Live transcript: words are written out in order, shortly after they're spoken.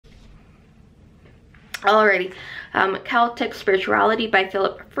Alrighty, Celtic Spirituality by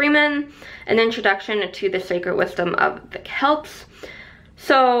Philip Freeman, an introduction to the sacred wisdom of the Celts.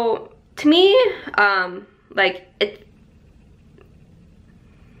 So to me, like it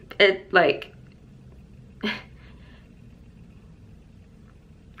like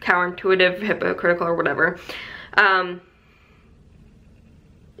counterintuitive, hypocritical, or whatever.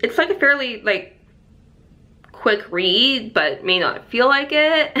 It's like a fairly like quick read, but may not feel like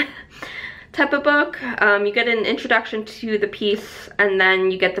it type of book. You get an introduction to the piece, and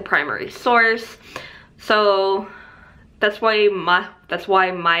then you get the primary source. So that's why it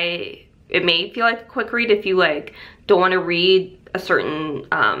may feel like a quick read if you like don't want to read a certain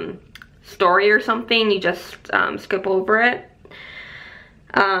story or something. You just skip over it.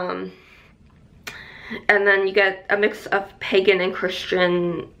 And then you get a mix of pagan and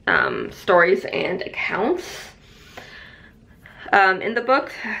Christian stories and accounts in the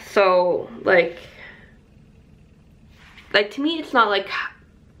book. So like to me, it's not like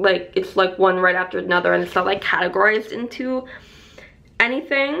it's like one right after another, and it's not like categorized into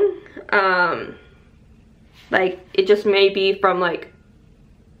anything. Like it just may be from like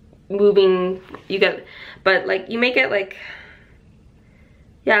moving, but like you make it like,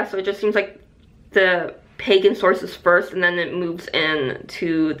 yeah, so it just seems like the pagan sources first, and then it moves in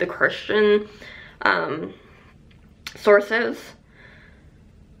to the Christian sources.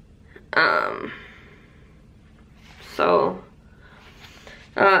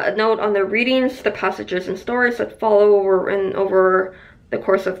 A note on the readings: the passages and stories that follow were written over the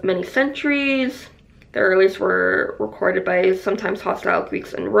course of many centuries. The earliest were recorded by sometimes hostile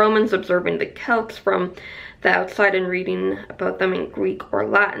Greeks and Romans observing the Celts from the outside and reading about them in Greek or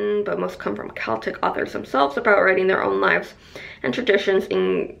Latin, but most come from Celtic authors themselves about writing their own lives and traditions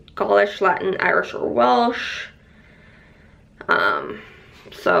in Gaulish, Latin, Irish, or Welsh.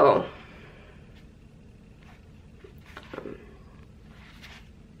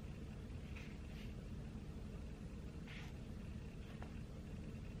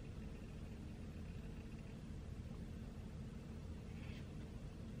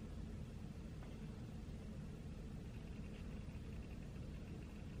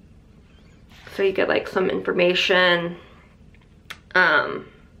 So you get like some information, and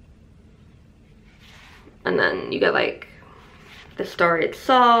then you get like the story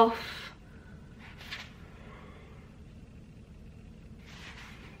itself,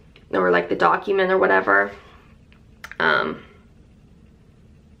 or like the document or whatever.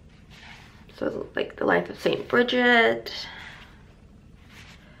 So like the life of Saint Bridget.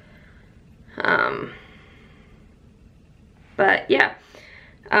 But yeah.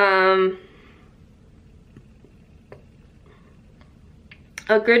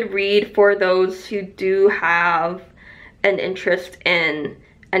 A good read for those who do have an interest in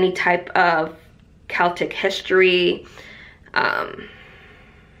any type of Celtic history,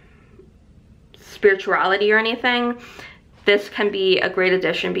 spirituality, or anything. This can be a great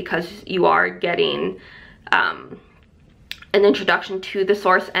addition because you are getting an introduction to the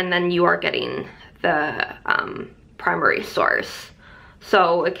source, and then you are getting the primary source.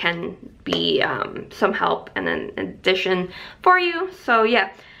 So it can be some help and an addition for you. So yeah,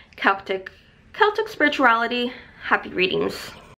 Celtic Spirituality. Happy readings.